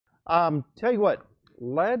Tell you what,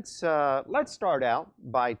 let's start out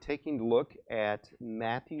by taking a look at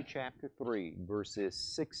Matthew chapter 3, verses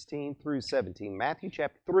 16 through 17. Matthew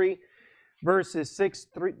chapter 3, verses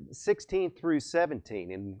 16 through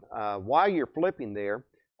 17. And while you're flipping there,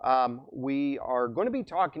 we are going to be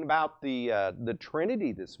talking about the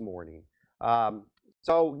Trinity this morning.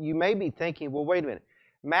 So you may be thinking, well, wait a minute.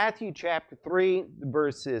 Matthew chapter 3,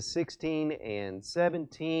 verses 16 and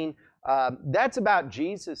 17, that's about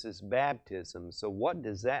Jesus' baptism. So what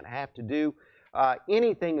does that have to do,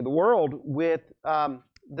 anything in the world, with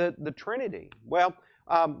the Trinity? Well,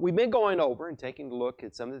 we've been going over and taking a look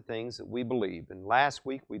at some of the things that we believe. And last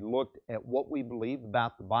week we looked at what we believe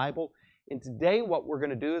about the Bible. And today what we're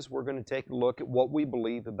going to do is we're going to take a look at what we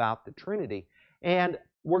believe about the Trinity. And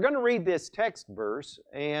we're going to read this text verse,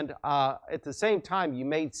 and at the same time you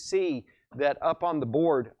may see that up on the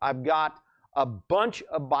board I've got a bunch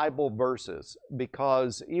of Bible verses,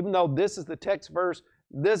 because even though this is the text verse,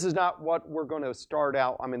 this is not what we're going to start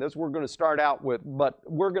out. I mean, this we're going to start out with, but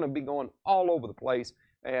we're going to be going all over the place,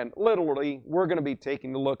 and literally we're going to be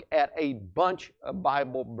taking a look at a bunch of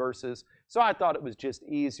Bible verses. So I thought it was just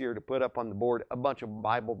easier to put up on the board a bunch of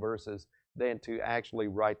Bible verses than to actually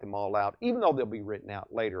write them all out, even though they'll be written out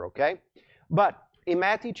later, okay? But in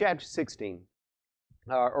Matthew chapter 16,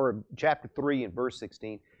 or chapter 3 and verse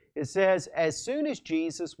 16, it says, "As soon as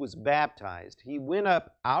Jesus was baptized, he went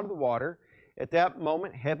up out of the water. At that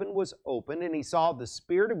moment, heaven was opened, and he saw the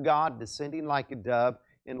Spirit of God descending like a dove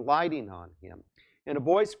and lighting on him. And a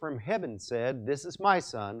voice from heaven said, 'This is my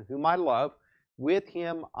Son, whom I love. With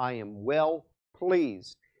him I am well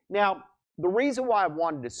pleased.'" Now, the reason why I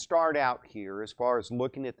wanted to start out here as far as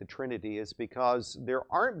looking at the Trinity is because there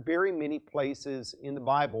aren't very many places in the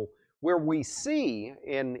Bible where we see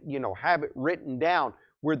and, have it written down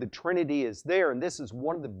where the Trinity is there, and this is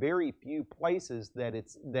one of the very few places that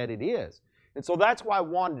it is. And so that's why I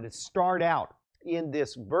wanted to start out in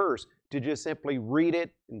this verse to just simply read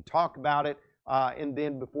it and talk about it, and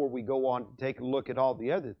then before we go on to take a look at all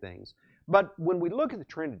the other things. But when we look at the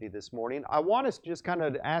Trinity this morning, I want us to just kind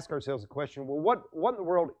of ask ourselves a question, well, what in the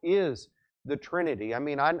world is the Trinity? I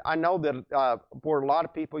mean, I know that for a lot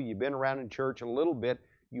of people, you've been around in church a little bit,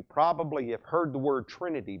 you probably have heard the word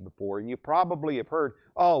Trinity before, and you probably have heard,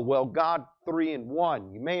 oh, well, God 3 in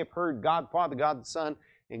 1. You may have heard God the Father, God the Son,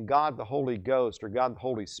 and God the Holy Ghost, or God the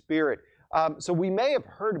Holy Spirit. So we may have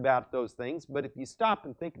heard about those things, but if you stop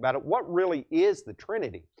and think about it, what really is the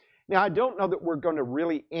Trinity? Now, I don't know that we're going to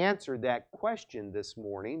really answer that question this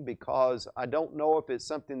morning, because I don't know if it's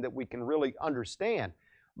something that we can really understand.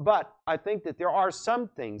 But I think that there are some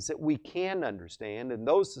things that we can understand, and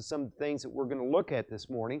those are some things that we're going to look at this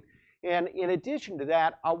morning. And in addition to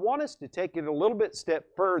that, I want us to take it a little bit step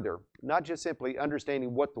further, not just simply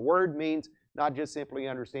understanding what the word means, not just simply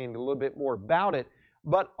understanding a little bit more about it,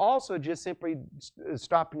 but also just simply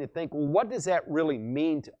stopping to think, well, what does that really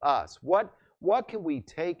mean to us? What can we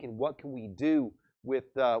take and what can we do with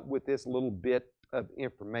this little bit of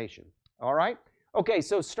information? All right? Okay,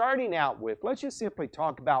 so starting out with, let's just simply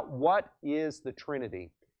talk about what is the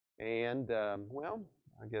Trinity. And, well,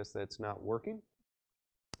 I guess that's not working.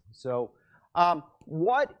 So,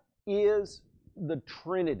 what is the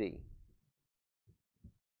Trinity?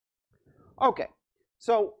 Okay,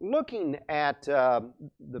 so looking at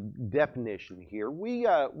the definition here,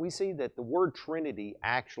 we see that the word Trinity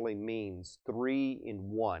actually means 3 in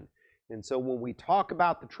 1. And so when we talk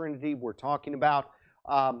about the Trinity, we're talking about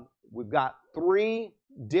we've got 3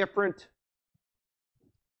 different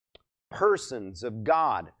persons of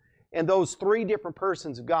God. And those 3 different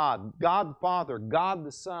persons of God, God the Father, God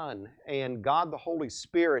the Son, and God the Holy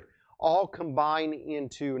Spirit, all combine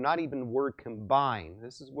into, not even the word combine.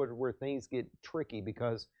 This is where things get tricky,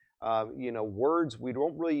 because, words, we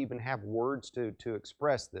don't really even have words to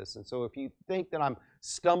express this. And so if you think that I'm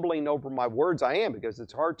stumbling over my words, I am, because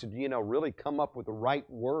it's hard to, really come up with the right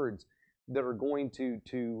words that are going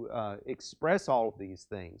to express all of these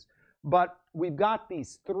things. But we've got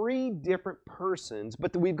these 3 different persons,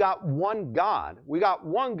 but we've got one God. We got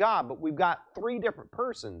one God, but we've got 3 different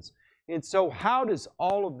persons. And so how does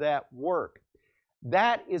all of that work?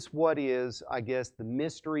 That is what is, I guess, the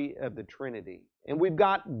mystery of the Trinity. And we've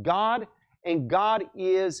got God, and God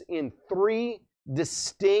is in 3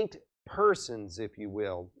 distinct persons, if you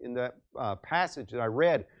will. In the passage that I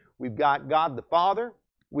read, we've got God the Father,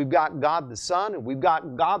 we've got God the Son, and we've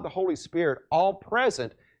got God the Holy Spirit, all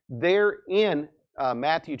present there in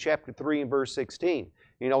Matthew chapter 3 and verse 16.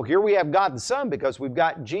 Here we have God the Son because we've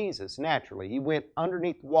got Jesus, naturally. He went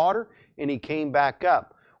underneath the water and he came back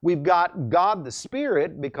up. We've got God the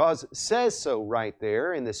Spirit because it says so right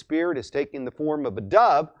there, and the Spirit is taking the form of a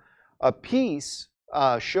dove. a peace,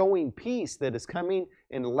 showing peace that is coming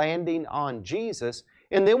and landing on Jesus.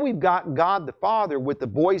 And then we've got God the Father with the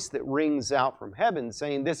voice that rings out from heaven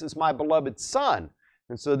saying, "This is my beloved Son."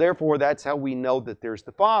 And so therefore, that's how we know that there's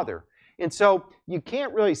the Father. And so you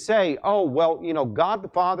can't really say, oh, well, God the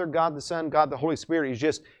Father, God the Son, God the Holy Spirit is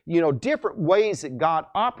just, different ways that God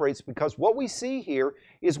operates, because what we see here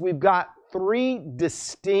is we've got three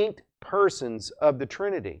distinct persons of the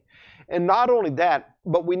Trinity. And not only that,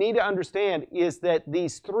 but we need to understand is that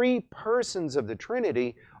these three persons of the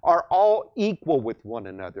Trinity are all equal with one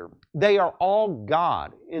another. They are all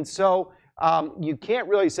God. And so you can't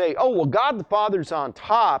really say, oh, well, God the Father's on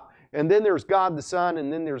top, and then there's God the Son,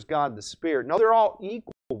 and then there's God the Spirit. No, they're all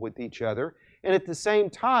equal with each other. And at the same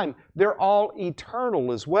time, they're all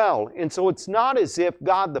eternal as well. And so it's not as if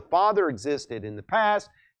God the Father existed in the past,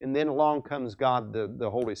 and then along comes God the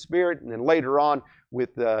Holy Spirit, and then later on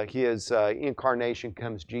with His incarnation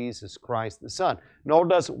comes Jesus Christ the Son. No, it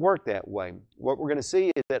doesn't work that way. What we're going to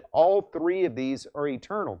see is that all three of these are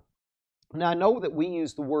eternal. Now, I know that we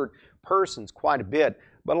use the word persons quite a bit,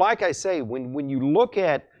 but like I say, when you look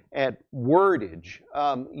at wordage,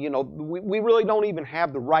 we really don't even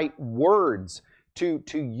have the right words to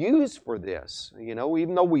use for this.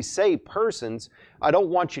 Even though we say persons, I don't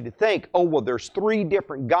want you to think, oh, well, there's three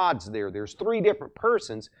different gods there. There's three different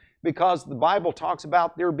persons, because the Bible talks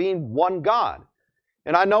about there being one God.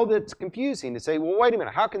 And I know that's confusing to say, well, wait a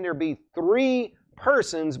minute, how can there be three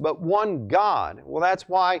persons but one God? Well, that's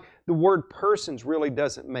why the word persons really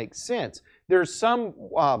doesn't make sense. There's some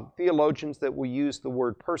theologians that will use the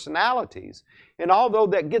word personalities. And although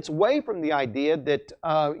that gets away from the idea that,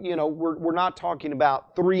 we're not talking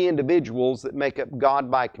about three individuals that make up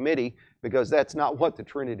God by committee, because that's not what the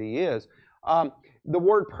Trinity is. The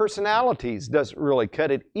word personalities doesn't really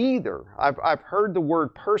cut it either. I've heard the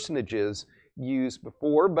word personages used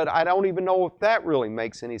before, but I don't even know if that really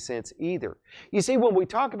makes any sense either. You see, when we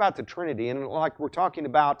talk about the Trinity, and like we're talking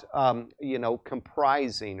about,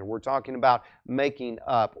 comprising, or we're talking about making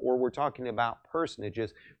up, or we're talking about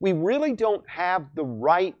personages, we really don't have the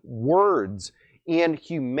right words in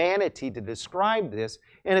humanity to describe this.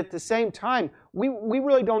 And at the same time, we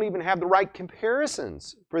really don't even have the right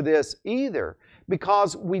comparisons for this either,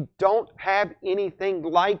 because we don't have anything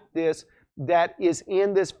like this that is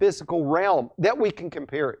in this physical realm that we can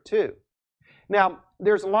compare it to. Now,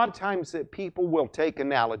 there's a lot of times that people will take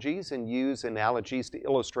analogies and use analogies to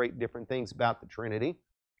illustrate different things about the Trinity.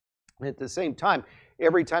 At the same time,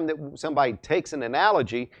 every time that somebody takes an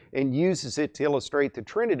analogy and uses it to illustrate the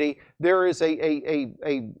Trinity, there is a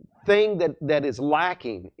thing that is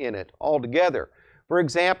lacking in it altogether. For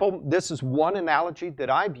example, this is one analogy that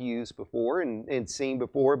I've used before and seen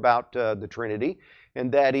before about the Trinity, and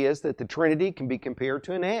that is that the Trinity can be compared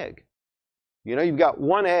to an egg. You've got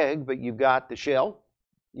one egg, but you've got the shell,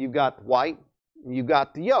 you've got the white, and you've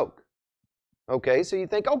got the yolk. Okay, so you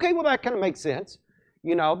think, okay, well, that kind of makes sense.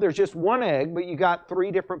 There's just one egg, but you got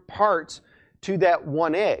three different parts to that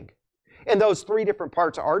one egg. And those three different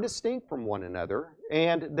parts are distinct from one another,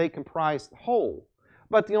 and they comprise the whole.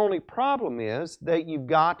 But the only problem is that you've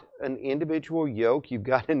got an individual yolk, you've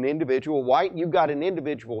got an individual white, you've got an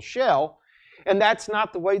individual shell, and that's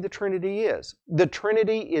not the way the Trinity is. The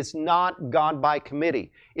Trinity is not God by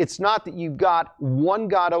committee. It's not that you've got one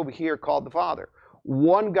God over here called the Father,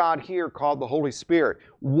 one God here called the Holy Spirit,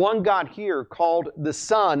 one God here called the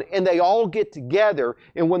Son, and they all get together,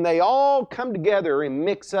 and when they all come together and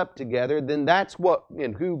mix up together, then that's what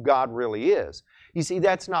and who God really is. You see,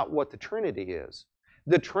 that's not what the Trinity is.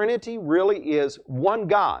 The Trinity really is one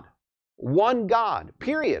God,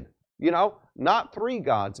 period. Not three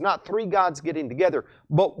gods getting together,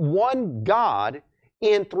 but one God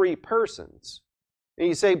in three persons. And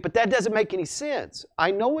you say, but that doesn't make any sense. I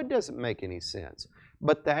know it doesn't make any sense,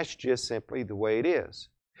 but that's just simply the way it is.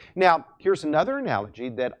 Now, here's another analogy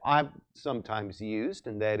that I've sometimes used,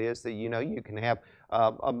 and that is that, you can have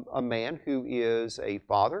a man who is a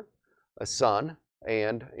father, a son,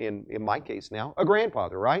 and in my case now, a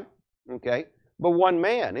grandfather, right? Okay, but one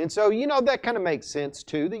man. And so, that kind of makes sense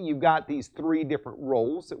too, that you've got these three different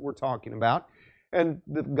roles that we're talking about. And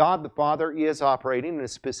God the Father is operating in a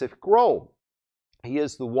specific role. He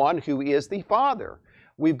is the one who is the Father.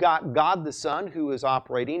 We've got God the Son who is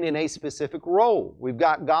operating in a specific role. We've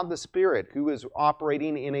got God the Spirit who is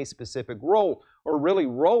operating in a specific role, or really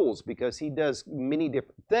roles, because He does many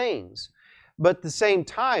different things. But at the same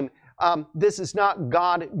time, This is not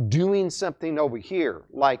God doing something over here,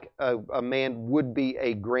 like a man would be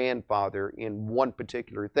a grandfather in one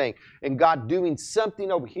particular thing, and God doing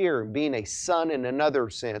something over here and being a son in another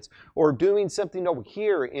sense, or doing something over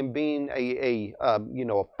here and being a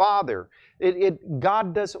father.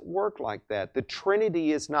 God doesn't work like that. The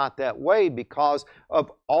Trinity is not that way because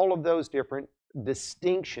of all of those different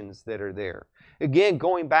distinctions that are there. Again,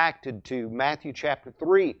 going back to Matthew chapter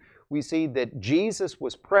 3, we see that Jesus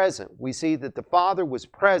was present. We see that the Father was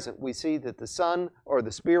present. We see that the Son or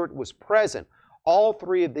the Spirit was present. All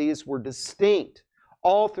three of these were distinct.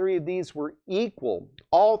 All three of these were equal.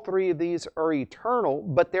 All three of these are eternal,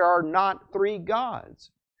 but there are not three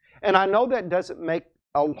gods. And I know that doesn't make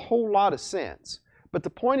a whole lot of sense, but the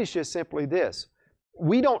point is just simply this.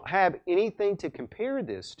 We don't have anything to compare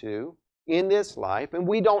this to in this life, and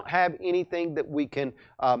we don't have anything that we can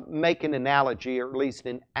make an analogy, or at least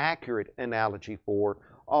an accurate analogy for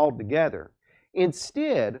altogether.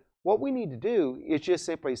 Instead, what we need to do is just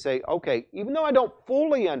simply say, okay, even though I don't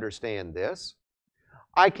fully understand this,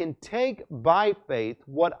 I can take by faith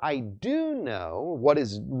what I do know, what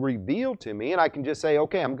is revealed to me, and I can just say,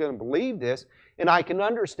 okay, I'm going to believe this, and I can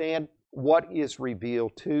understand what is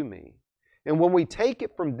revealed to me. And when we take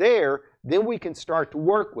it from there, then we can start to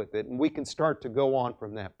work with it, and we can start to go on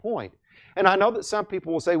from that point. And I know that some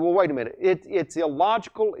people will say, well, wait a minute, it's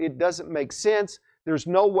illogical, it doesn't make sense, there's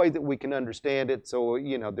no way that we can understand it, so,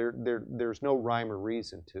 there's no rhyme or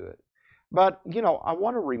reason to it. But, I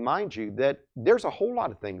want to remind you that there's a whole lot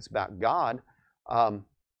of things about God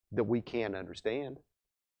that we can't understand.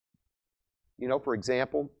 For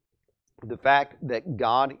example, the fact that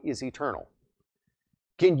God is eternal.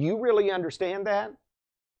 Can you really understand that?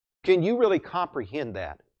 Can you really comprehend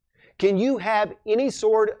that? Can you have any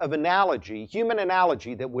sort of analogy, human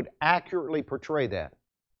analogy, that would accurately portray that?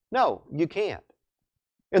 No, you can't.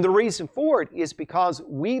 And the reason for it is because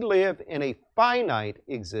we live in a finite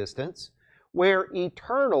existence where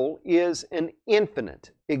eternal is an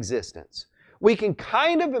infinite existence. We can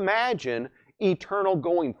kind of imagine eternal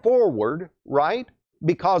going forward, right?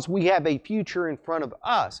 Because we have a future in front of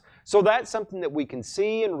us. So that's something that we can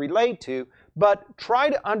see and relate to, but try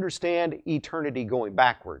to understand eternity going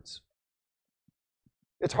backwards.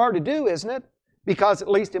 It's hard to do, isn't it? Because at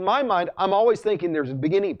least in my mind, I'm always thinking there's a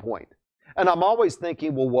beginning point. And I'm always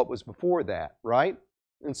thinking, well, what was before that, right?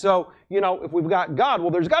 And so, if we've got God, well,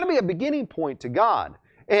 there's got to be a beginning point to God.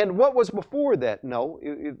 And what was before that? No,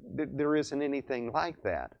 there isn't anything like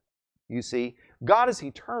that. You see, God is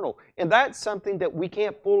eternal, and that's something that we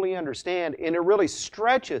can't fully understand, and it really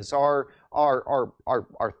stretches our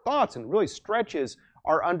thoughts and really stretches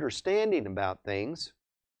our understanding about things.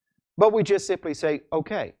 But we just simply say,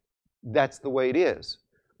 okay, that's the way it is.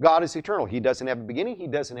 God is eternal. He doesn't have a beginning. He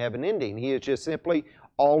doesn't have an ending. He is just simply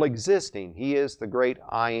all existing. He is the great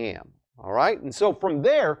I am. All right? And so from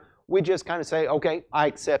there, we just kind of say, okay, I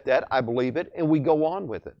accept that, I believe it, and we go on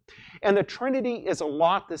with it. And the Trinity is a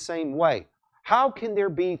lot the same way. How can there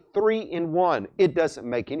be three in one? It doesn't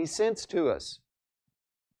make any sense to us.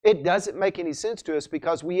 It doesn't make any sense to us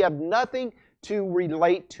because we have nothing to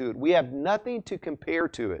relate to it. We have nothing to compare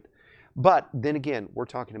to it. But then again, we're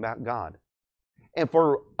talking about God. And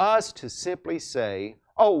for us to simply say,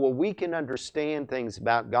 oh, well, we can understand things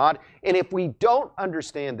about God, and if we don't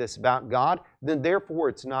understand this about God, then therefore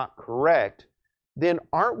it's not correct, then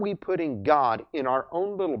aren't we putting God in our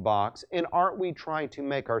own little box, and aren't we trying to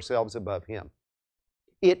make ourselves above Him?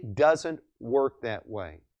 It doesn't work that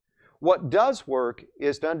way. What does work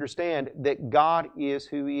is to understand that God is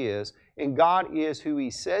who He is, and God is who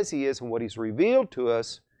He says He is and what He's revealed to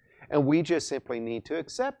us, and we just simply need to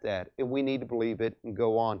accept that, and we need to believe it and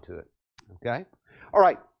go on to it. Okay? All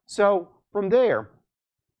right, so from there,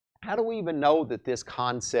 how do we even know that this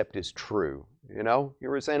concept is true? You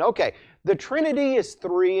were saying, okay, the Trinity is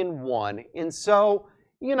 3 in 1, and so,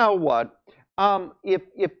 you know what?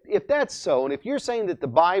 If that's so, and if you're saying that the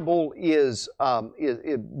Bible is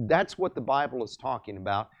that's what the Bible is talking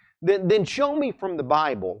about, then show me from the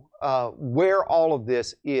Bible where all of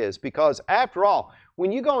this is, because after all,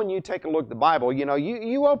 when you go and you take a look at the Bible,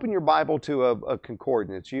 you open your Bible to a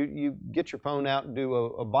concordance. You get your phone out and do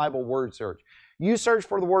a Bible word search. You search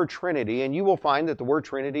for the word Trinity, and you will find that the word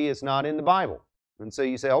Trinity is not in the Bible. And so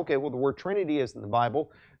you say, okay, well, the word Trinity is in the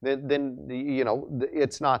Bible, then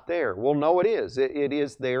it's not there. Well, no, it is. It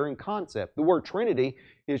is there in concept. The word Trinity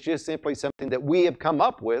is just simply something that we have come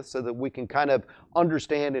up with so that we can kind of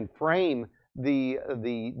understand and frame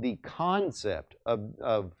the concept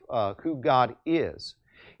of who God is.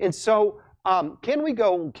 And so can we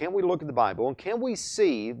look at the Bible, and can we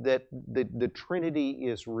see that the Trinity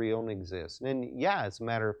is real and exists? And yeah, as a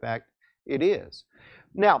matter of fact, it is.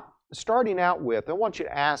 Now, starting out with, I want you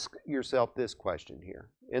to ask yourself this question here,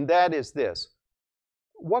 and that is this: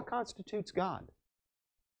 what constitutes God?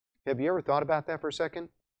 Have you ever thought about that for a second?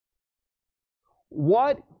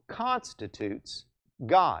 What constitutes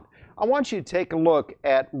God? I want you to take a look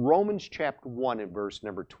at Romans chapter 1 and verse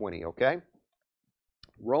number 20, okay?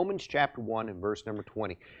 Romans chapter 1 and verse number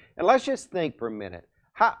 20. And let's just think for a minute.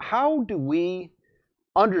 How do we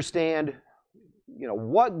understand,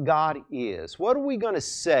 what God is? What are we going to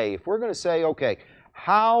say? If we're going to say, okay,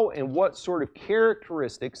 how and what sort of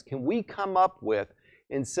characteristics can we come up with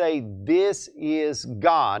and say this is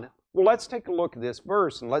God? Well, let's take a look at this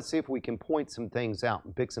verse and let's see if we can point some things out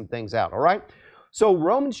and pick some things out, all right? So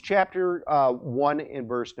Romans chapter 1 and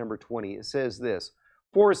verse number 20, it says this: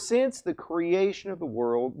 "For since the creation of the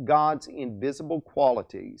world, God's invisible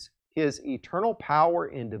qualities, His eternal power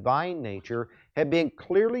and divine nature, have been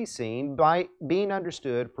clearly seen by being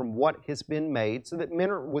understood from what has been made, so that men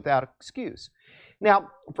are without excuse."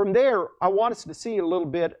 Now, from there, I want us to see a little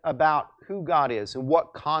bit about who God is and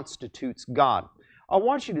what constitutes God. I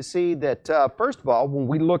want you to see that, first of all, when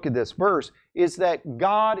we look at this verse, is that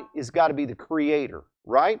God has got to be the creator,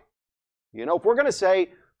 right? If we're going to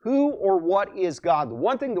say who or what is God, the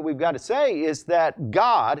one thing that we've got to say is that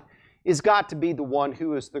God has got to be the one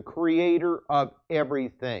who is the creator of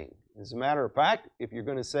everything. As a matter of fact, if you're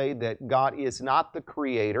going to say that God is not the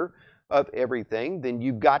creator of everything, then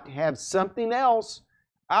you've got to have something else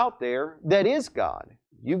out there that is God.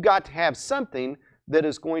 You've got to have something that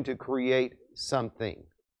is going to create something.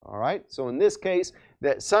 All right? So in this case,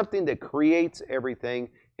 that something that creates everything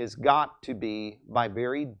has got to be, by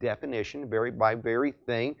very definition, by very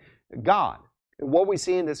thing, God. And what we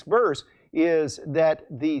see in this verse is that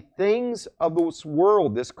the things of this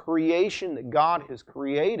world, this creation that God has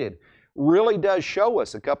created, really does show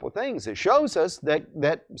us a couple of things. It shows us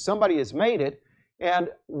that somebody has made it, and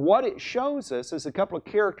what it shows us is a couple of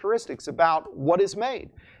characteristics about what is made.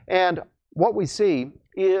 And what we see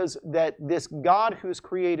is that this God who's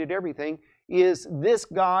created everything this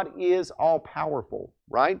God is all-powerful,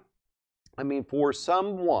 right? I mean, for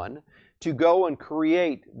someone to go and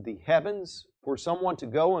create the heavens, for someone to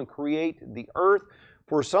go and create the earth,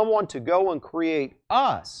 for someone to go and create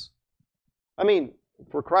us, I mean,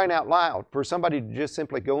 for crying out loud, for somebody to just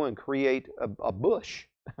simply go and create a bush,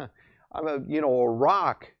 a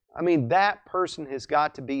rock, I mean, that person has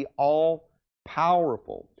got to be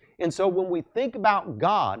all-powerful. And so when we think about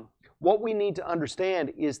God, what we need to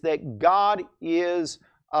understand is that God is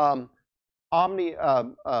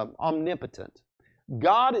omnipotent.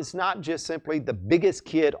 God is not just simply the biggest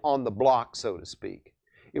kid on the block, so to speak.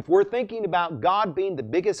 If we're thinking about God being the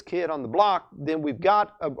biggest kid on the block, then we've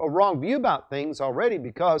got a wrong view about things already,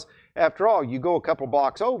 because after all, you go a couple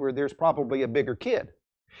blocks over, there's probably a bigger kid.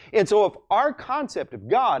 And so if our concept of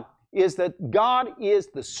God is that God is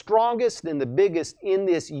the strongest and the biggest in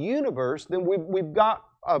this universe, then we've got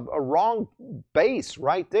a wrong base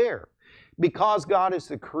right there. Because God is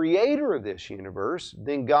the creator of this universe,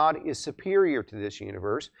 then God is superior to this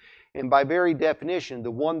universe. And by very definition,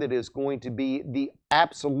 the one that is going to be the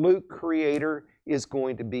absolute creator is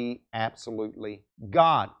going to be absolutely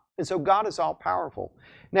God. And so God is all-powerful.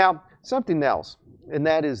 Now, something else, and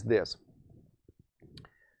that is this.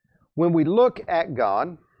 When we look at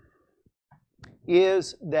God,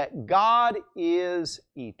 is that God is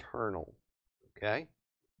eternal, okay?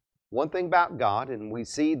 One thing about God, and we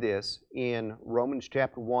see this in Romans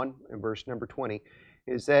chapter 1 and verse number 20,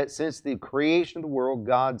 is that since the creation of the world,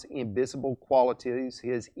 God's invisible qualities,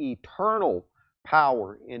 His eternal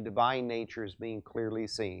power and divine nature is being clearly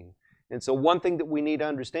seen. And so one thing that we need to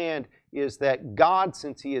understand is that God,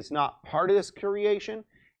 since He is not part of this creation,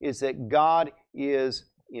 is that God is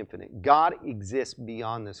infinite. God exists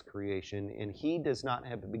beyond this creation, and He does not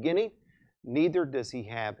have a beginning, neither does He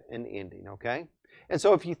have an ending, okay? And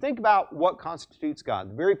so if you think about what constitutes God,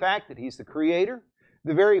 the very fact that He's the creator,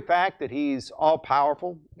 the very fact that He's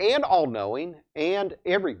all-powerful and all-knowing and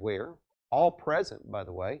everywhere, all-present, by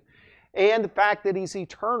the way, and the fact that He's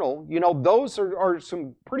eternal, those are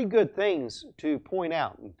some pretty good things to point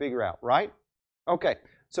out and figure out, right? Okay,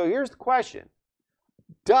 so here's the question.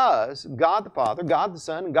 Does God the Father, God the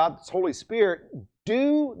Son, and God the Holy Spirit,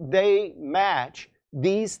 do they match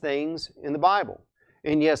these things in the Bible?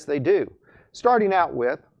 And yes, they do. Starting out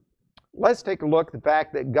with, let's take a look at the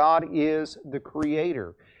fact that God is the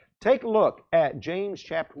creator. Take a look at James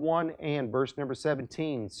chapter 1 and verse number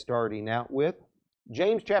 17, starting out with.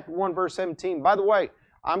 James chapter 1, verse 17. By the way,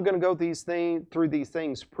 I'm going to go through these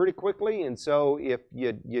things pretty quickly, and so if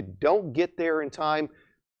you don't get there in time,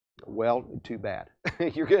 well, too bad.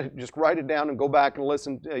 You're going to just write it down and go back and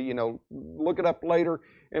listen, look it up later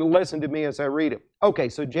and listen to me as I read it. Okay,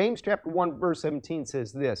 so James chapter 1, verse 17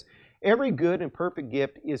 says this, "Every good and perfect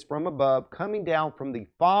gift is from above, coming down from the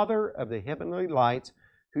Father of the heavenly lights,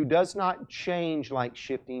 who does not change like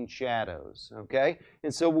shifting shadows." Okay?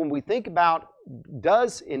 And so when we think about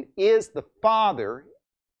does and is the Father,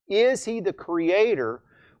 is He the Creator?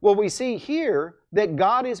 Well, we see here that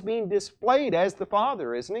God is being displayed as the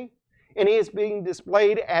Father, isn't He? And He is being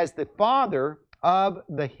displayed as the Father of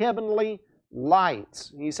the heavenly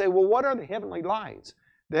lights. And you say, well, what are the heavenly lights?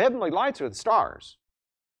 The heavenly lights are the stars.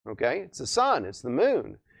 Okay? It's the sun, it's the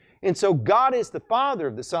moon. And so God is the Father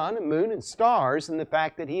of the sun and moon and stars, and the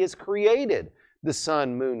fact that He has created the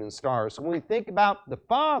sun, moon, and stars. So when we think about the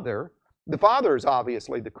Father is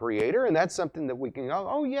obviously the Creator, and that's something that we can go,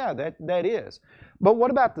 oh yeah, that is. But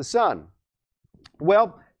what about the Son?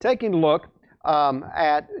 Well, taking a look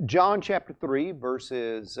at John chapter 3,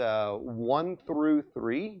 verses 1 through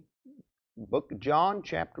 3, book of John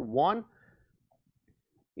chapter 1.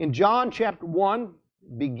 In John chapter 1,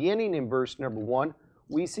 beginning in verse number 1,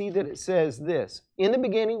 we see that it says this, "In the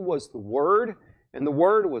beginning was the Word, and the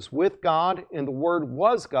Word was with God, and the Word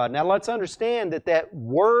was God." Now let's understand that that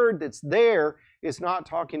word that's there is not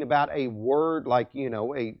talking about a word like,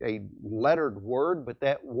 a lettered word, but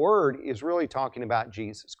that word is really talking about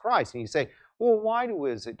Jesus Christ. And you say, well, why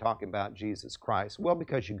is it talking about Jesus Christ? Well,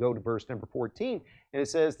 because you go to verse number 14, and it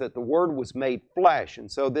says that the Word was made flesh.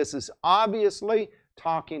 And so this is obviously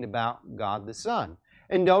talking about God the Son.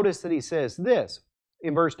 And notice that he says this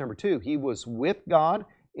in verse number 2, "He was with God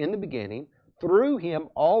in the beginning. Through Him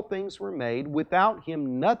all things were made. Without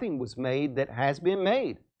Him nothing was made that has been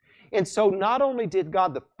made." And so not only did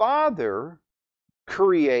God the Father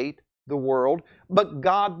create the world, but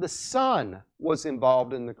God the Son was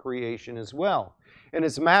involved in the creation as well. And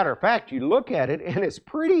as a matter of fact, you look at it and it's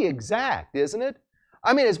pretty exact, isn't it?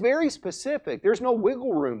 I mean, it's very specific. There's no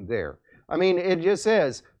wiggle room there. I mean, it just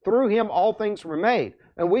says, "Through Him all things were made."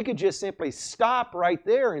 And we could just simply stop right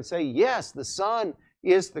there and say, yes, the Son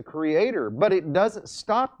is the Creator. But it doesn't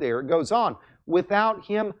stop there. It goes on. "Without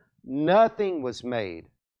Him, nothing was made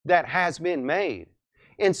that has been made."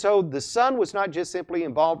 And so the Son was not just simply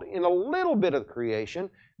involved in a little bit of the creation.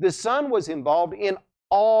 The Son was involved in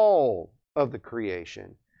all of the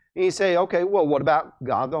creation. And you say, okay, well, what about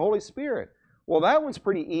God the Holy Spirit? Well, that one's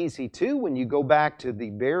pretty easy too when you go back to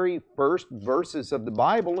the very first verses of the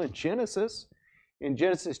Bible in Genesis. In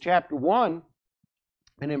Genesis chapter 1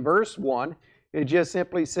 and in verse 1, it just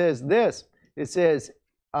simply says this. It says,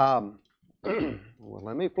 well,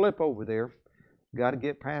 let me flip over there. Got to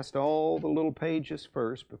get past all the little pages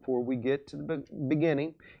first before we get to the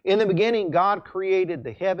beginning. "In the beginning, God created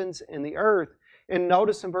the heavens and the earth." And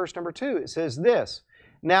notice in verse number 2, it says this,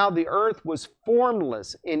 "Now the earth was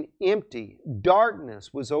formless and empty.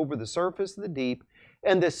 Darkness was over the surface of the deep,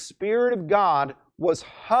 and the Spirit of God was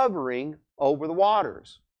hovering over the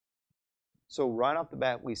waters." So right off the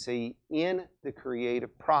bat, we see in the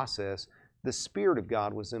creative process, the Spirit of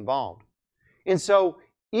God was involved. And so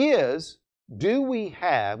do we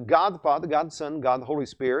have God the Father, God the Son, God the Holy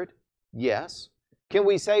Spirit? Yes. Can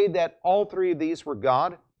we say that all three of these were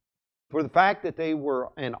God? For the fact that they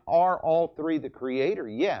were and are all three the Creator?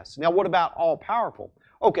 Yes. Now what about all powerful?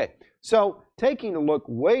 Okay, so taking a look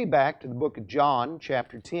way back to the book of John,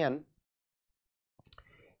 chapter 10.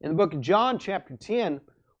 In the book of John, chapter 10,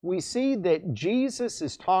 we see that Jesus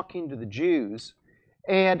is talking to the Jews,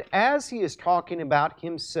 and as He is talking about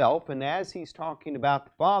Himself and as He's talking about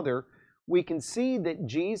the Father, we can see that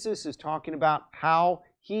Jesus is talking about how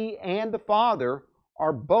He and the Father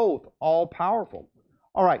are both all-powerful.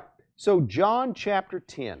 All right, so John chapter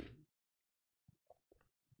 10.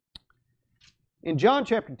 In John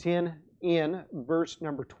chapter 10, in verse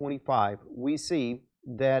number 25, we see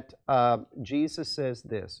that Jesus says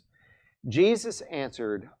this, "Jesus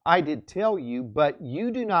answered, I did tell you, but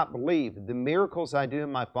you do not believe. The miracles I do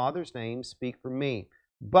in my Father's name speak for me.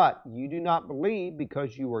 But you do not believe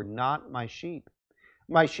because you are not my sheep.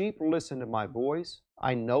 My sheep listen to my voice.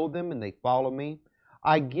 I know them and they follow me.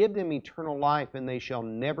 I give them eternal life and they shall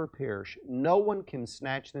never perish. No one can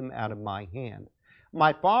snatch them out of my hand.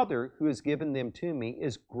 My Father who has given them to me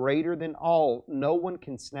is greater than all. No one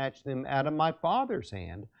can snatch them out of my Father's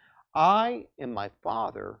hand. I and my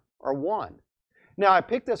Father are one." Now I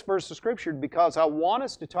picked this verse of Scripture because I want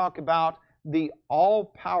us to talk about the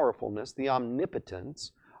all-powerfulness, the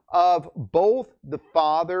omnipotence of both the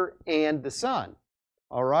Father and the Son.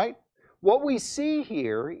 All right? what we see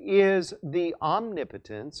here is the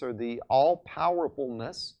omnipotence or the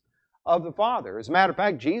all-powerfulness of the Father. As a matter of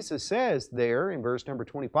fact, Jesus says there in verse number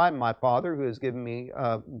 25, "My Father who has given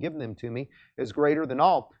them to me is greater than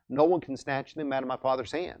all. No one can snatch them out of my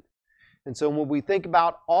Father's hand." And so when we think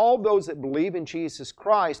about all those that believe in Jesus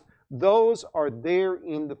Christ, those are there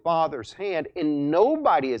in the Father's hand, and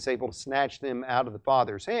nobody is able to snatch them out of the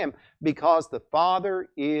Father's hand because the Father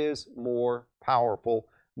is more powerful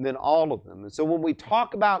than all of them. And so when we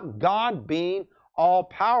talk about God being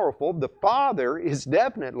all-powerful, the Father is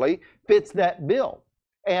definitely fits that bill.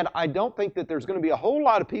 And I don't think that there's going to be a whole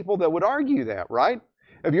lot of people that would argue that, right?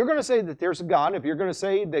 If you're going to say that there's a God, if you're going to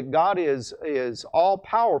say that God is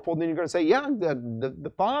all-powerful, then you're going to say, yeah,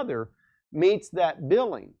 the Father meets that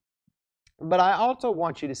billing. But I also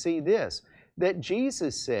want you to see this, that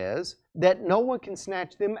Jesus says that no one can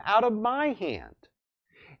snatch them out of my hand.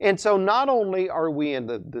 And so not only are we in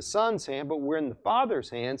the Son's hand, but we're in the Father's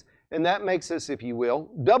hands, and that makes us, if you will,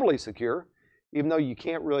 doubly secure, even though you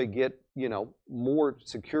can't really get, more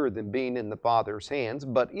secure than being in the Father's hands.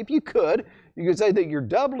 But if you could say that you're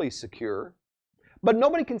doubly secure, but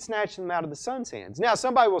nobody can snatch them out of the Son's hands. Now,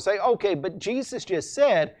 somebody will say, okay, but Jesus just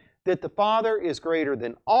said that the Father is greater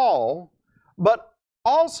than all, but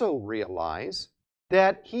also realize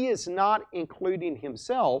that He is not including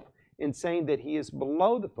Himself in saying that He is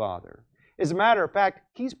below the Father. As a matter of fact,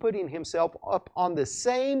 He's putting Himself up on the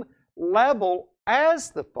same level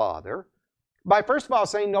as the Father by first of all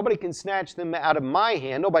saying nobody can snatch them out of my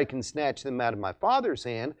hand, nobody can snatch them out of my Father's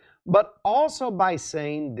hand, but also by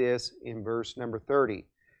saying this in verse number 30,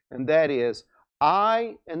 and that is,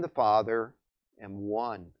 I and the Father am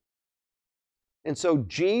one. And so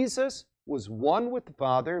Jesus was one with the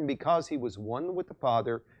Father, and because He was one with the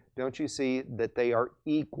Father, don't you see that they are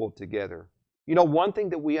equal together? One thing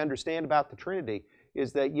that we understand about the Trinity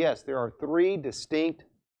is that, yes, there are three distinct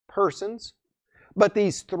persons, but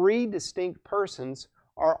these three distinct persons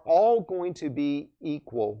are all going to be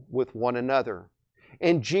equal with one another.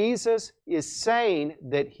 And Jesus is saying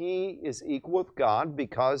that He is equal with God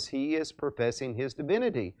because He is professing His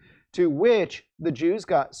divinity, to which the Jews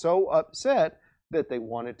got so upset that they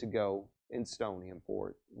wanted to go and stone Him for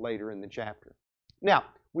it later in the chapter. Now,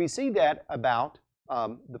 we see that about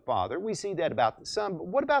the Father. We see that about the Son. But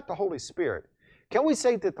what about the Holy Spirit? Can we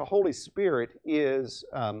say that the Holy Spirit is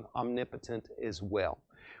omnipotent as well?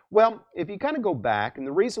 Well, if you kind of go back, and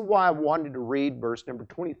the reason why I wanted to read verse number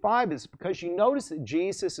 25 is because you notice that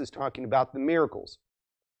Jesus is talking about the miracles.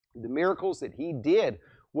 The miracles that He did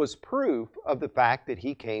was proof of the fact that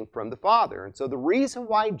He came from the Father. And so the reason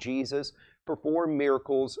why Jesus performed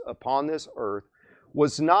miracles upon this earth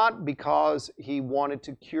was not because He wanted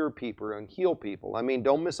to cure people and heal people. I mean,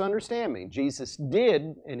 don't misunderstand me. Jesus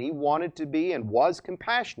did, and He wanted to be and was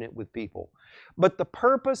compassionate with people. But the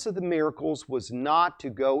purpose of the miracles was not to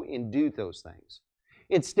go and do those things.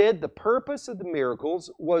 Instead, the purpose of the miracles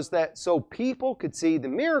was that so people could see the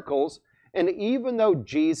miracles, and even though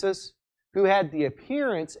Jesus, who had the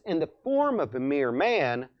appearance and the form of a mere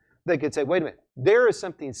man, they could say, wait a minute, there is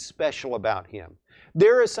something special about Him.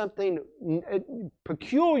 There is something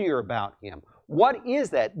peculiar about Him. What is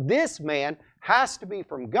that? This man has to be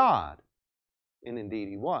from God. And indeed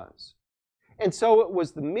He was. And so it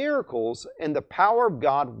was the miracles and the power of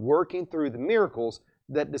God working through the miracles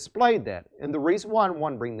that displayed that. And the reason why I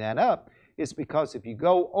want to bring that up is because if you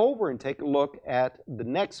go over and take a look at the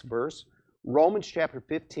next verse, Romans chapter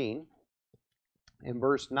 15 and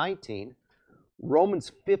verse 19,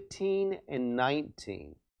 Romans 15 and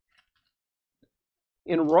 19.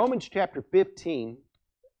 In Romans chapter 15,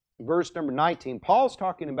 verse number 19, Paul's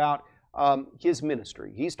talking about his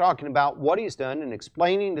ministry. He's talking about what he's done and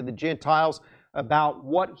explaining to the Gentiles about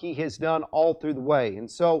what he has done all through the way. And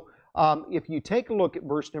so if you take a look at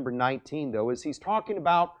verse number 19, though, as he's talking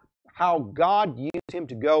about how God used him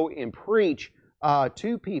to go and preach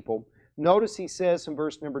to people, notice he says in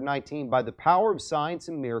verse number 19, by the power of signs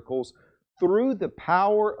and miracles, through the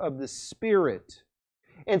power of the Spirit.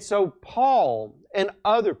 And so Paul and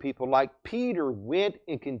other people like Peter went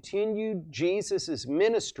and continued Jesus'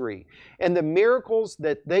 ministry. And the miracles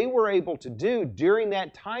that they were able to do during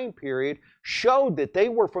that time period showed that they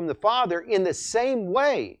were from the Father in the same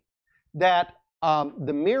way that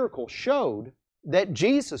the miracle showed that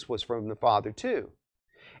Jesus was from the Father too.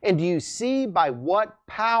 And do you see by what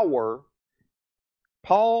power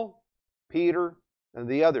Paul, Peter, and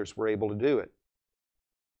the others were able to do it?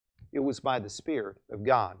 It was by the Spirit of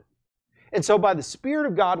God. And so by the Spirit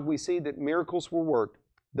of God, we see that miracles were worked,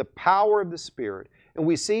 the power of the Spirit. And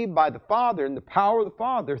we see by the Father and the power of the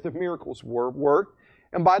Father, the miracles were worked,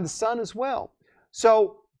 and by the Son as well.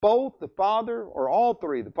 So both the Father, or all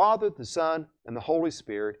three, the Father, the Son, and the Holy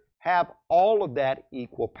Spirit, have all of that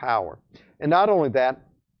equal power. And not only that,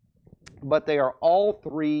 but they are all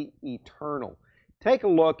three eternal. Take a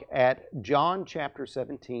look at John chapter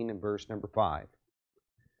 17 and verse number 5.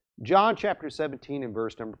 John chapter 17 and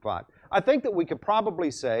verse number 5. I think that we could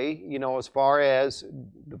probably say, as far as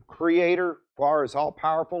the Creator, as far as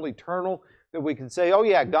all-powerful, eternal, that we can say, oh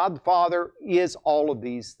yeah, God the Father is all of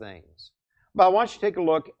these things. But I want you to take a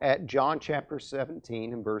look at John chapter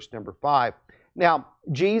 17 and verse number 5. Now,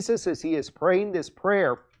 Jesus, as He is praying this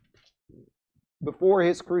prayer before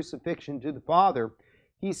His crucifixion to the Father,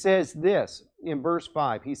 He says this in verse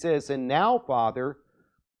 5. He says, "And now, Father,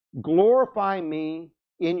 glorify me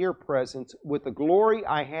in your presence with the glory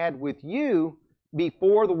I had with you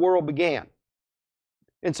before the world began."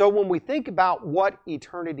 And so when we think about what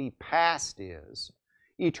eternity past is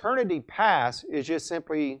just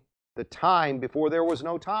simply the time before there was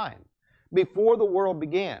no time, before the world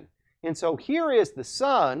began. And so here is the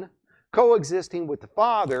Son coexisting with the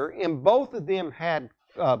Father, and both of them had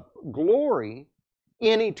glory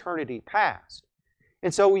in eternity past.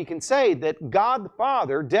 And so we can say that God the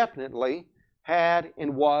Father definitely had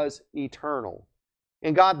and was eternal.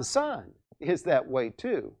 And God the Son is that way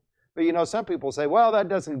too. But some people say, well, that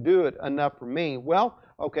doesn't do it enough for me. Well,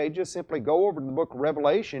 okay, just simply go over to the book of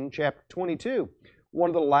Revelation, chapter 22, one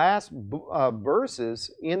of the last verses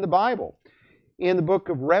in the Bible. In the book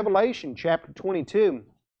of Revelation, chapter 22,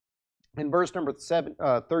 in verse number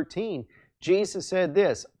 13, Jesus said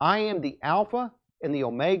this, "I am the Alpha and the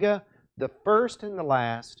Omega, the first and the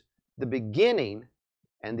last, the beginning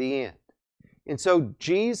and the end." And so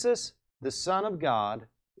Jesus, the Son of God,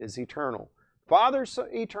 is eternal. Father's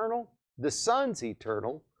eternal, the Son's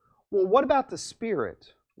eternal. Well, what about the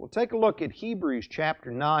Spirit? Well, take a look at Hebrews chapter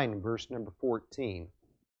 9, verse number 14.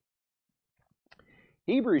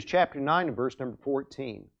 Hebrews chapter 9 and verse number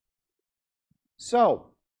 14.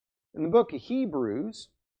 So, in the book of Hebrews,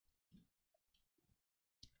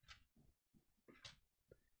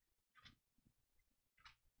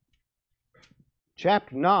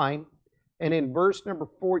 chapter 9, and in verse number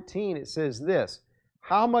 14 it says this,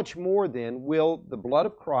 "How much more then will the blood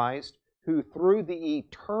of Christ, who through the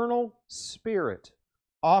eternal Spirit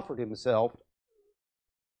offered Himself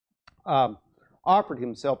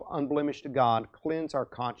unblemished to God, cleanse our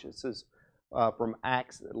consciences from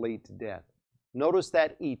acts that lead to death." Notice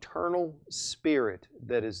that eternal Spirit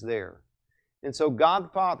that is there. And so God the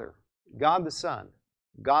Father, God the Son,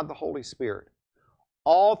 God the Holy Spirit,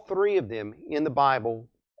 all three of them in the Bible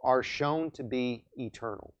are shown to be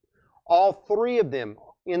eternal. All three of them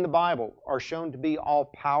in the Bible are shown to be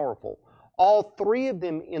all-powerful. All three of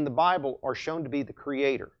them in the Bible are shown to be the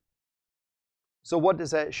Creator. So what does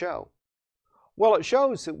that show? Well, it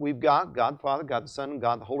shows that we've got God the Father, God the Son, and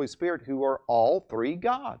God the Holy Spirit, who are all three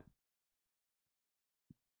God.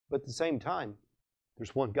 But at the same time,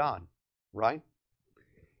 there's one God, right?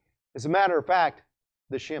 As a matter of fact,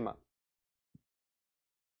 the Shema.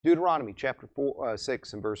 Deuteronomy chapter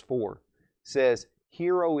 6 and verse 4 says,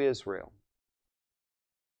 "Hear, O Israel,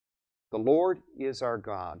 the Lord is our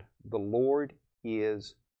God, the Lord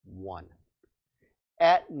is one."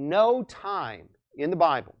 At no time in the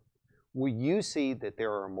Bible will you see that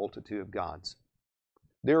there are a multitude of gods.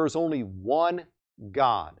 There is only one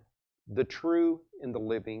God, the true and the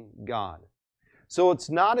living God. So it's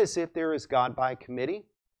not as if there is God by committee.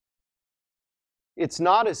 It's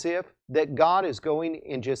not as if that God is going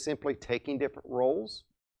and just simply taking different roles.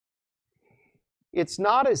 It's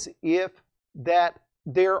not as if that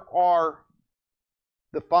there are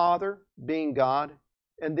the Father being God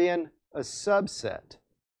and then a subset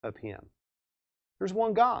of Him. There's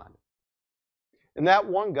one God. And that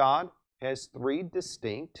one God has three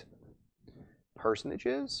distinct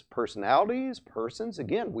personages, personalities, persons.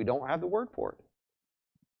 Again, we don't have the word for it.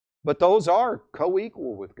 But those are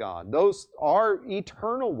co-equal with God. Those are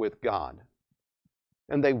eternal with God.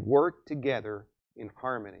 And they work together in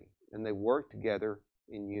harmony. And they work together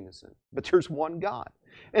in unison. But there's one God.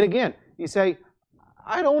 And again, you say,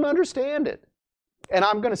 I don't understand it. And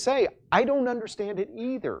I'm going to say, I don't understand it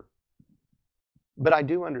either. But I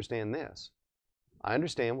do understand this. I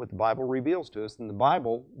understand what the Bible reveals to us. And the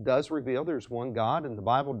Bible does reveal there's one God. And the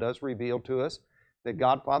Bible does reveal to us that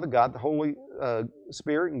God Father, God the Holy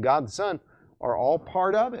Spirit, and God the Son are all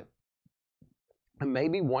part of it. And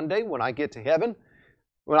maybe one day when I get to heaven,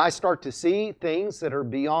 when I start to see things that are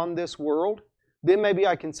beyond this world, then maybe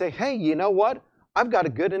I can say, hey, you know what? I've got a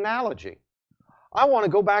good analogy. I want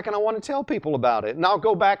to go back and I want to tell people about it. And I'll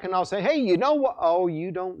go back and I'll say, hey, you know what? Oh,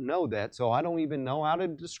 you don't know that, so I don't even know how to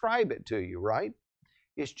describe it to you, right?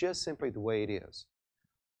 It's just simply the way it is.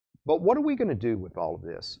 But what are we going to do with all of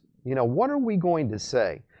this? What are we going to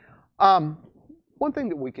say? One thing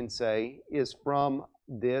that we can say is from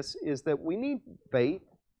this is that we need faith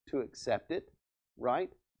to accept it, right?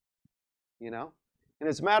 And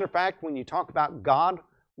as a matter of fact, when you talk about God,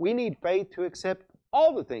 we need faith to accept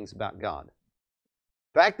all the things about God.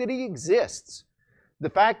 The fact that He exists, the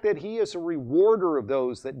fact that He is a rewarder of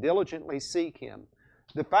those that diligently seek Him,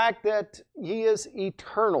 the fact that He is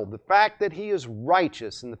eternal, the fact that He is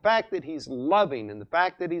righteous, and the fact that He's loving, and the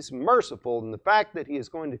fact that He's merciful, and the fact that He is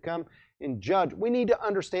going to come and judge. We need to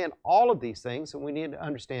understand all of these things, and we need to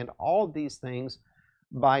understand all of these things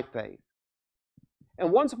by faith.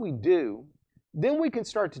 And once we do, then we can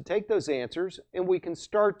start to take those answers and we can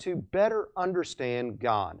start to better understand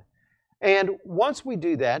God. And once we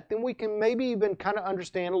do that, then we can maybe even kind of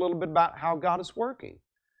understand a little bit about how God is working.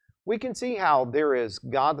 We can see how there is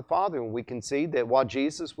God the Father, and we can see that while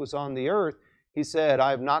Jesus was on the earth, He said,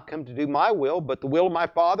 I have not come to do my will, but the will of my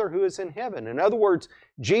Father who is in heaven. In other words,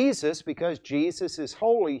 Jesus, because Jesus is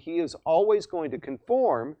holy, He is always going to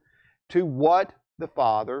conform to what the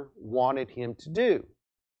Father wanted Him to do.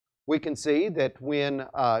 We can see that when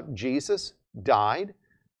Jesus died,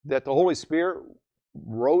 that the Holy Spirit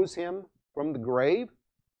rose Him from the grave.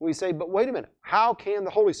 We say, but wait a minute, how can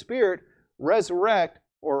the Holy Spirit resurrect,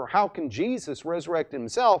 or how can Jesus resurrect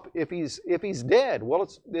Himself if he's dead? Well,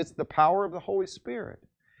 it's the power of the Holy Spirit.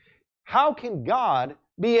 How can God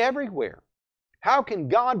be everywhere? How can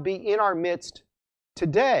God be in our midst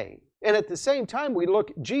today? And at the same time, we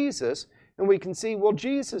look at Jesus and we can see, well,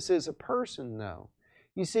 Jesus is a person, though.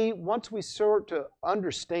 You see, once we start to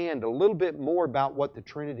understand a little bit more about what the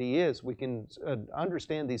Trinity is, we can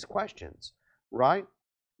understand these questions, right?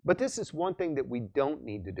 But this is one thing that we don't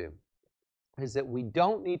need to do, is that we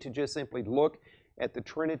don't need to just simply look at the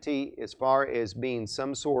Trinity as far as being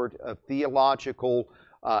some sort of theological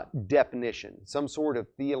definition, some sort of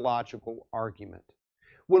theological argument.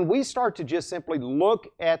 When we start to just simply look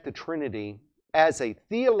at the Trinity as a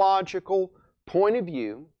theological point of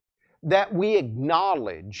view that we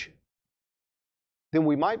acknowledge, then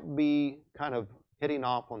we might be kind of hitting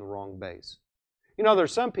off on the wrong base.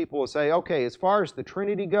 There's some people who say, okay, as far as the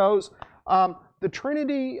Trinity goes, the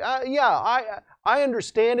Trinity, I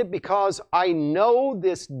understand it because I know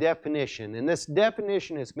this definition, and this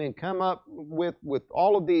definition has been come up with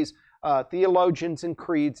all of these theologians and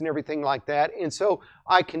creeds and everything like that, and so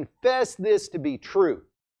I confess this to be true.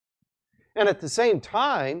 And at the same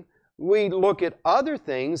time, we look at other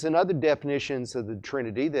things and other definitions of the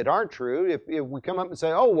Trinity that aren't true. If we come up and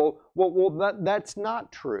say, oh, well, that's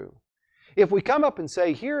not true. If we come up and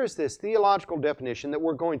say, here is this theological definition that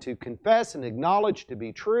we're going to confess and acknowledge to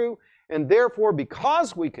be true, and therefore,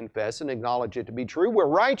 because we confess and acknowledge it to be true, we're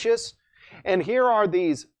righteous, and here are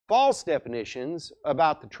these false definitions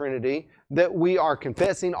about the Trinity that we are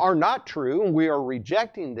confessing are not true, and we are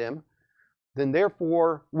rejecting them, then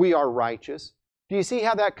therefore, we are righteous. Do you see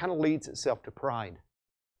how that kind of leads itself to pride?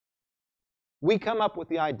 We come up with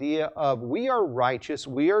the idea of we are righteous,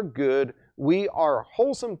 we are good, we are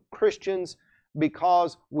wholesome Christians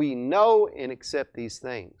because we know and accept these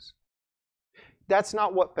things. That's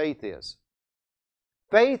not what faith is.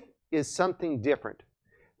 Faith is something different.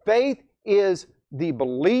 Faith is the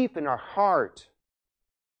belief in our heart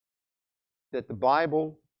that the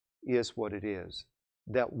Bible is what it is,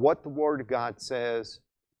 that what the Word of God says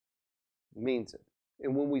means it.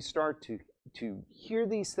 And when we start to hear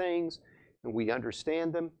these things and we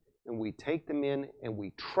understand them and we take them in and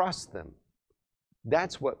we trust them,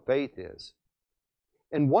 that's what faith is.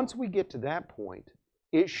 And once we get to that point,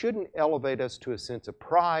 it shouldn't elevate us to a sense of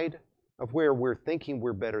pride of where we're thinking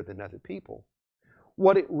we're better than other people.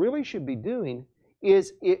 What it really should be doing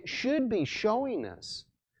is it should be showing us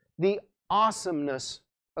the awesomeness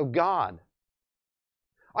of God.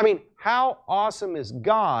 I mean, how awesome is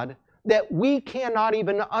God that we cannot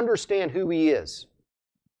even understand who He is?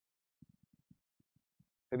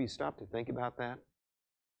 Have you stopped to think about that?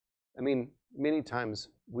 I mean, many times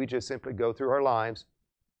we just simply go through our lives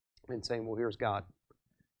and say, well, here's God.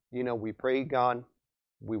 We pray God,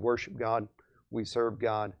 we worship God, we serve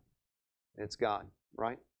God, it's God,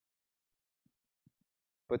 right?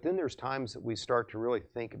 But then there's times that we start to really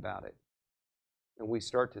think about it. And we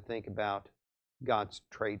start to think about God's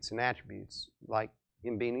traits and attributes, like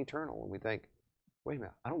Him being eternal. And we think, wait a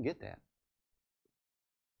minute, I don't get that.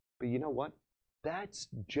 But you know what? That's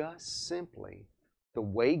just simply the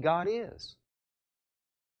way God is.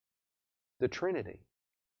 The Trinity.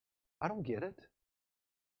 I don't get it.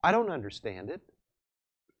 I don't understand it.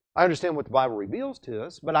 I understand what the Bible reveals to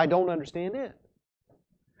us, but I don't understand it.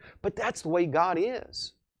 But that's the way God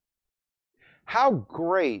is. How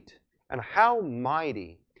great and how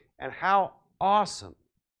mighty and how awesome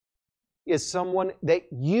is someone that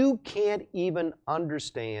you can't even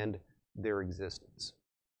understand their existence.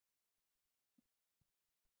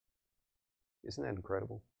 Isn't that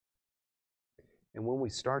incredible? And when we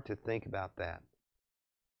start to think about that,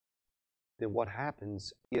 then what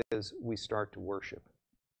happens is we start to worship.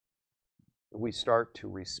 We start to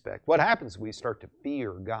respect. What happens? We start to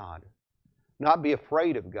fear God. Not be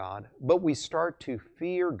afraid of God, but we start to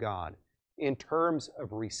fear God in terms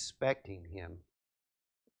of respecting Him.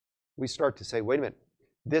 We start to say, wait a minute,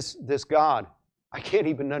 this God, I can't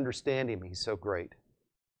even understand Him. He's so great.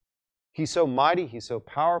 He's so mighty. He's so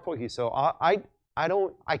powerful. He's so, I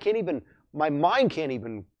can't even, my mind can't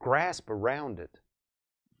even grasp around it.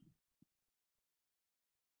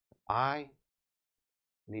 I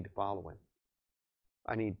need to follow Him.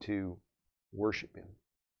 I need to worship Him.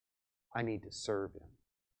 I need to serve Him.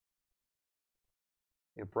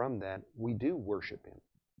 And from that, we do worship Him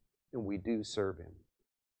and we do serve Him.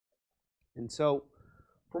 And so,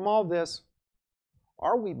 from all this,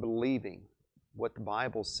 are we believing what the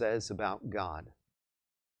Bible says about God?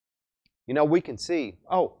 You know, we can see,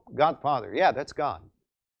 oh, God the Father, yeah, that's God.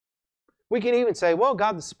 We can even say, well,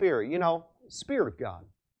 God the Spirit, you know, Spirit of God.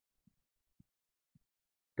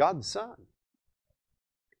 God the Son.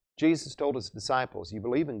 Jesus told His disciples, you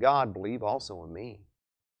believe in God, believe also in me.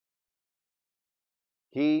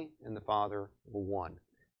 He and the Father were one.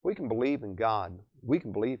 We can believe in God. We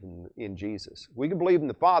can believe in Jesus. We can believe in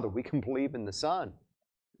the Father. We can believe in the Son.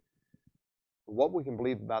 What we can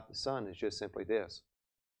believe about the Son is just simply this,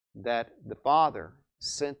 that the Father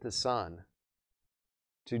sent the Son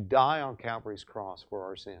to die on Calvary's cross for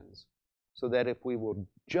our sins, so that if we will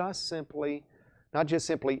just simply, not just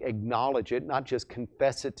simply acknowledge it, not just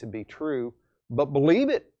confess it to be true, but believe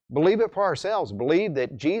it for ourselves, believe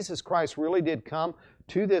that Jesus Christ really did come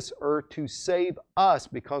to this earth to save us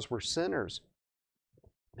because we're sinners.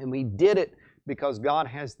 And we did it because God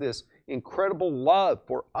has this incredible love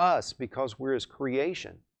for us because we're His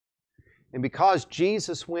creation. And because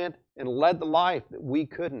Jesus went and led the life that we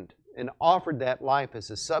couldn't and offered that life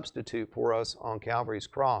as a substitute for us on Calvary's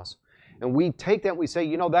cross. And we take that and we say,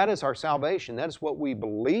 you know, that is our salvation. That is what we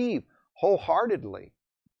believe wholeheartedly.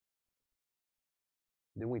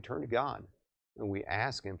 Then we turn to God and we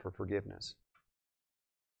ask Him for forgiveness.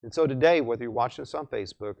 And so today, whether you're watching us on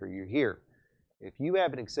Facebook or you're here, if you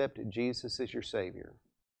haven't accepted Jesus as your Savior,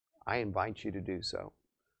 I invite you to do so.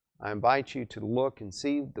 I invite you to look and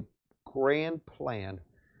see the grand plan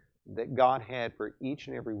that God had for each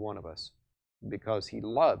and every one of us, because He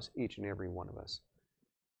loves each and every one of us.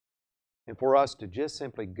 And for us to just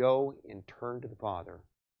simply go and turn to the Father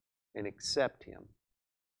and accept Him,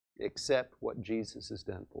 accept what Jesus has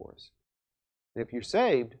done for us. And if you're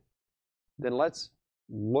saved, then let's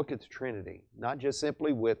look at the Trinity, not just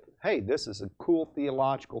simply with, hey, this is a cool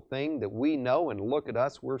theological thing that we know, and look at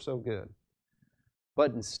us, we're so good.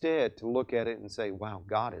 But instead to look at it and say, wow,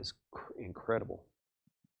 God is incredible.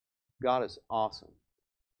 God is awesome.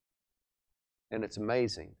 And it's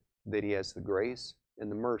amazing that He has the grace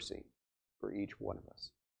and the mercy for each one of us.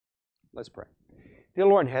 Let's pray. Dear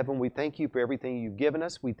Lord in heaven, we thank You for everything You've given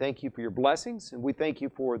us. We thank You for Your blessings, and we thank You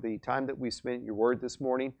for the time that we spent in Your Word this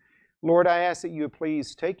morning. Lord, I ask that You would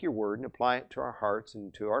please take Your Word and apply it to our hearts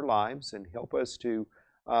and to our lives, and help us to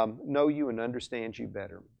know You and understand You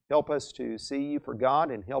better. Help us to see You for God,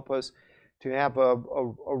 and help us to have a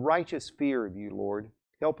righteous fear of You, Lord.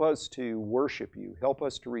 Help us to worship You. Help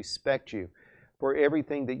us to respect You for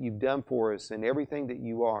everything that You've done for us and everything that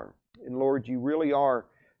You are. And Lord, You really are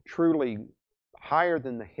truly higher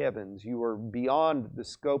than the heavens. You are beyond the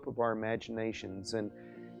scope of our imaginations. And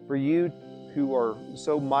for You who are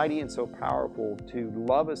so mighty and so powerful to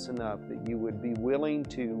love us enough that You would be willing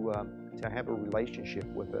to have a relationship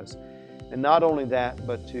with us. And not only that,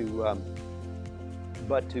 but to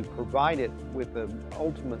provide it with the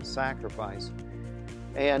ultimate sacrifice,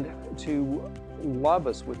 and to love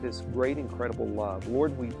us with this great, incredible love.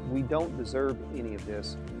 Lord, we don't deserve any of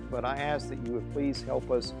this, but I ask that You would please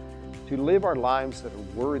help us to live our lives that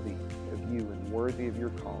are worthy of You and worthy of Your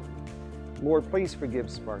calling. Lord, please forgive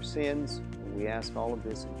us of our sins. We ask all of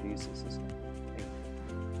this in Jesus' name.